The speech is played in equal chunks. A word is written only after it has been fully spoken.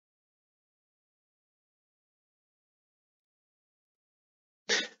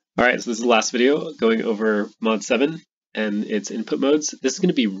Alright, so this is the last video going over Mod 7 and its input modes. This is going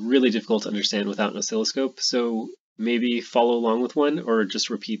to be really difficult to understand without an oscilloscope, so maybe follow along with one or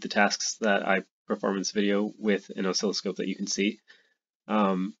just repeat the tasks that I perform in this video with an oscilloscope that you can see.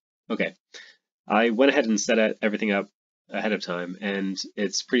 Okay, I went ahead and set everything up ahead of time, and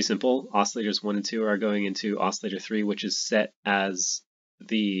it's pretty simple. Oscillators 1 and 2 are going into oscillator 3, which is set as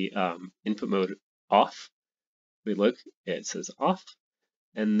the input mode off. If we look, it says off.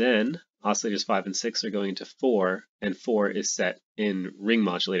 And then oscillators 5 and 6 are going into 4, and 4 is set in ring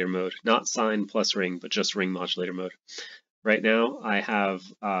modulator mode, not sine plus ring, but just ring modulator mode. Right now I have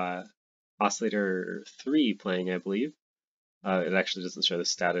oscillator 3 playing, I believe. It actually doesn't show the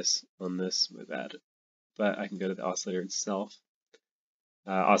status on this, my bad. But I can go to the oscillator itself.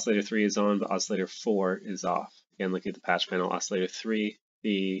 Oscillator 3 is on, but oscillator 4 is off. Again, looking at the patch panel, oscillator 3,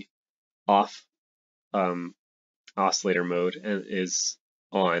 the off oscillator mode is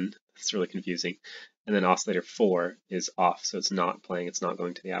on. It's really confusing. And then oscillator 4 is off, so it's not playing, it's not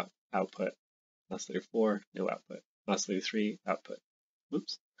going to the output. Oscillator 4, no output. Oscillator 3, output.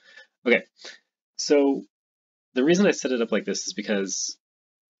 Oops. Okay, so the reason I set it up like this is because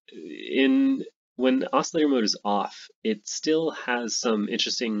when oscillator mode is off, it still has some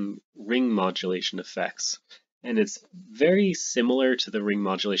interesting ring modulation effects. And it's very similar to the ring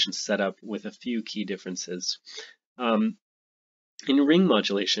modulation setup with a few key differences. In ring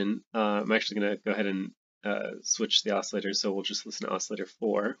modulation, I'm actually going to go ahead and switch the oscillator, so we'll just listen to oscillator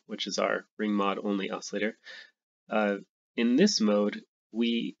 4, which is our ring mod only oscillator. In this mode,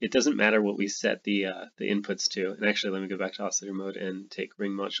 it doesn't matter what we set the inputs to. And actually, let me go back to oscillator mode and take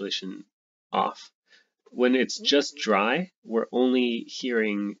ring modulation off. When it's just dry, we're only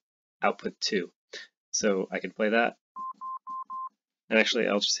hearing output 2. So I can play that. And actually,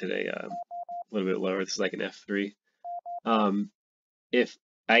 I'll just hit a little bit lower. This is like an F3.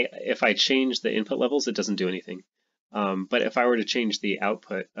 If I change the input levels, it doesn't do anything. But if I were to change the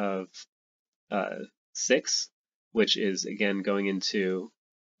output of 6, which is again going into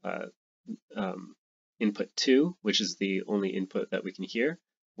input 2, which is the only input that we can hear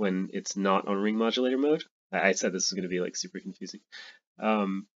when it's not on ring modulator mode. I said this is going to be like super confusing.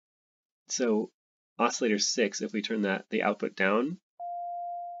 So oscillator 6, if we turn the output down,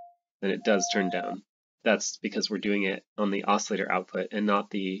 then it does turn down. That's because we're doing it on the oscillator output and not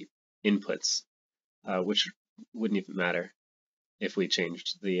the inputs, which wouldn't even matter if we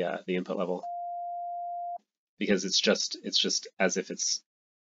changed the input level, because it's just as if it's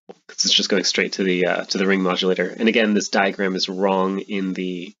just going straight to the ring modulator. And again, this diagram is wrong in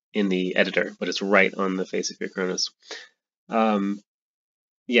the editor, but it's right on the face of your Kronos.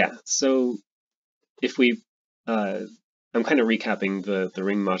 Yeah, so if we, I'm kind of recapping the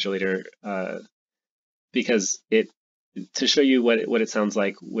ring modulator. Because to show you what it sounds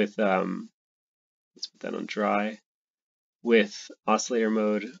like with let's put that on dry, with oscillator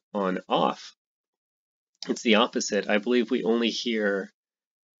mode on off, it's the opposite. I believe we only hear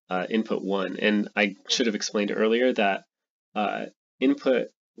input 1, and I should have explained earlier that input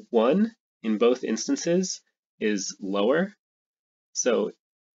 1 in both instances is lower. So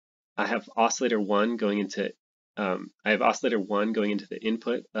I have oscillator 1 going into the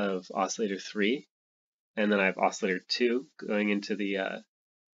input of oscillator 3. And then I have oscillator 2 going into the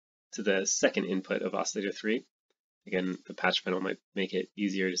to the second input of oscillator 3. Again, the patch panel might make it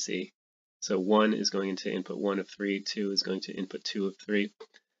easier to see. So 1 is going into input 1 of 3, 2 is going to input 2 of 3.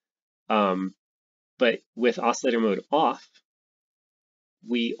 But with oscillator mode off,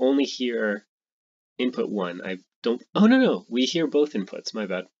 we only hear input 1. Oh no, we hear both inputs, my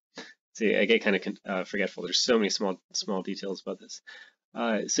bad. See, I get kind of forgetful. There's so many small details about this.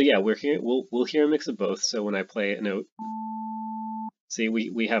 So yeah, we'll hear a mix of both. So when I play a note, see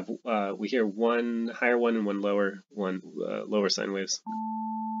we hear one higher one and one lower sine waves.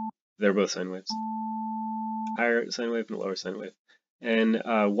 They're both sine waves. Higher sine wave and lower sine wave. And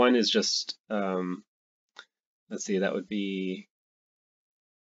one is just let's see, that would be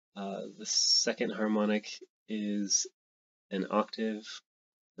the second harmonic is an octave,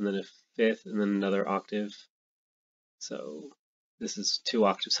 and then a fifth, and then another octave. So this is 2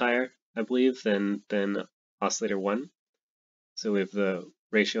 octaves higher, I believe, than oscillator 1. So we have the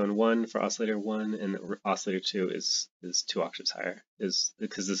ratio on 1 for oscillator 1, and oscillator 2 is 2 octaves higher,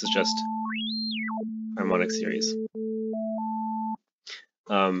 because this is just harmonic series.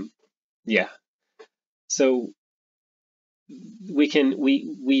 Yeah. So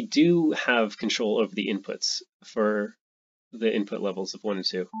we do have control over the inputs for the input levels of 1 and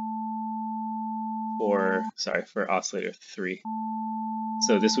 2. For oscillator 3.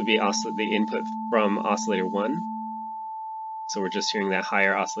 So this would be the input from oscillator 1. So we're just hearing that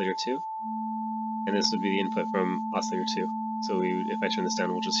higher oscillator 2, and this would be the input from oscillator 2. So if I turn this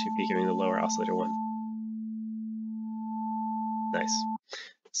down, we'll just be hearing the lower oscillator 1. Nice.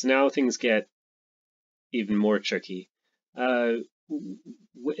 So now things get even more tricky.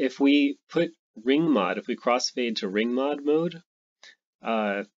 If we put ring mod, if we crossfade to ring mod mode,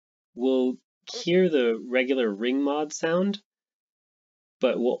 we'll hear the regular ring mod sound,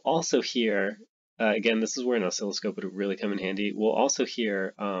 but we'll also hear, again, this is where an oscilloscope would really come in handy. We'll also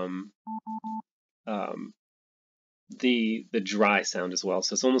hear the dry sound as well.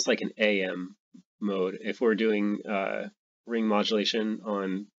 So it's almost like an AM mode. If we're doing ring modulation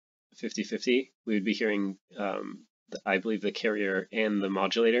on 50/50, we would be hearing, I believe, the carrier and the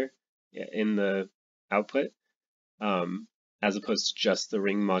modulator in the output, as opposed to just the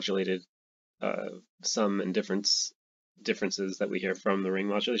ring modulated sum and differences that we hear from the ring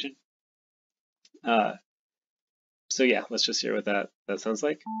modulation. So yeah, let's just hear what that sounds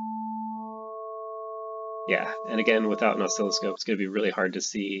like. Yeah, and again, without an oscilloscope, it's going to be really hard to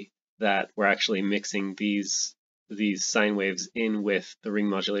see that we're actually mixing these sine waves in with the ring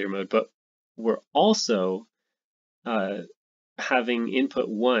modulator mode, but we're also having input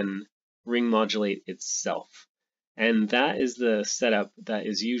 1 ring modulate itself. And that is the setup that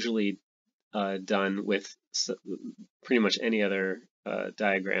is usually done with pretty much any other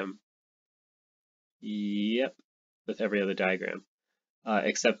diagram. Yep, with every other diagram,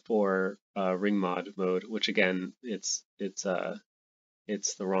 except for ring mod mode, which again, it's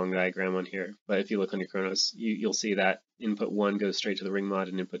the wrong diagram on here. But if you look on your Chronos, you'll see that input 1 goes straight to the ring mod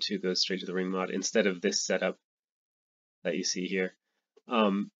and input 2 goes straight to the ring mod instead of this setup that you see here.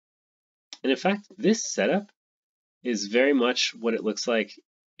 And in fact, this setup is very much what it looks like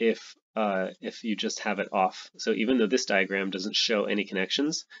if you just have it off. So even though this diagram doesn't show any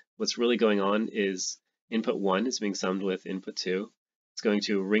connections, what's really going on is input 1 is being summed with input 2. It's going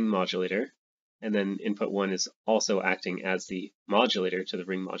to a ring modulator, and then input 1 is also acting as the modulator to the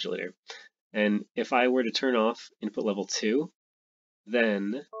ring modulator. And if I were to turn off input level 2,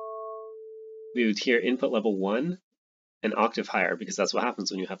 then we would hear input level 1 an octave higher, because that's what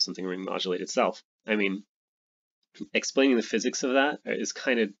happens when you have something ring modulate itself. I mean, explaining the physics of that is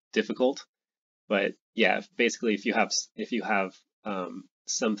kind of difficult, but yeah, basically if you have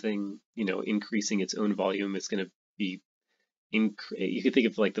something, increasing its own volume, it's going to be you could think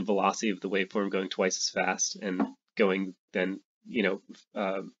of like the velocity of the waveform going twice as fast and going then,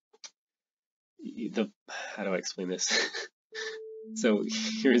 how do I explain this? So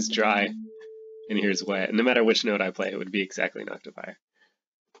here's dry and here's wet. And no matter which note I play, it would be exactly an octave higher.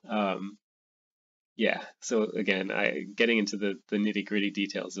 Yeah, so again, getting into the nitty-gritty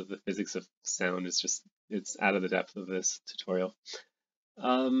details of the physics of sound is just, it's out of the depth of this tutorial.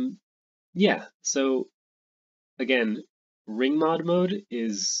 Yeah, so again, ring mod mode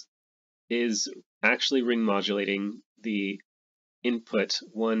is actually ring modulating the input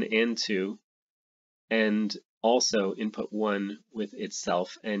 1 and 2, and also input 1 with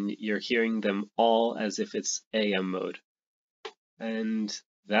itself, and you're hearing them all as if it's AM mode. And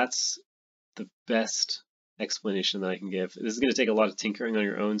that's the best explanation that I can give. This is going to take a lot of tinkering on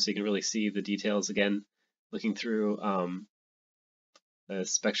your own, so you can really see the details again, looking through the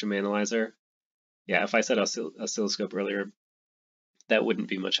spectrum analyzer. Yeah, if I said oscilloscope earlier, that wouldn't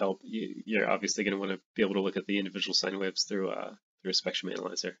be much help. You're obviously going to want to be able to look at the individual sine waves through a spectrum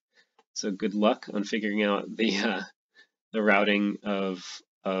analyzer. So good luck on figuring out the routing of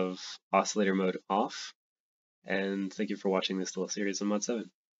oscillator mode off. And thank you for watching this little series on Mod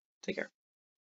 7. Take care.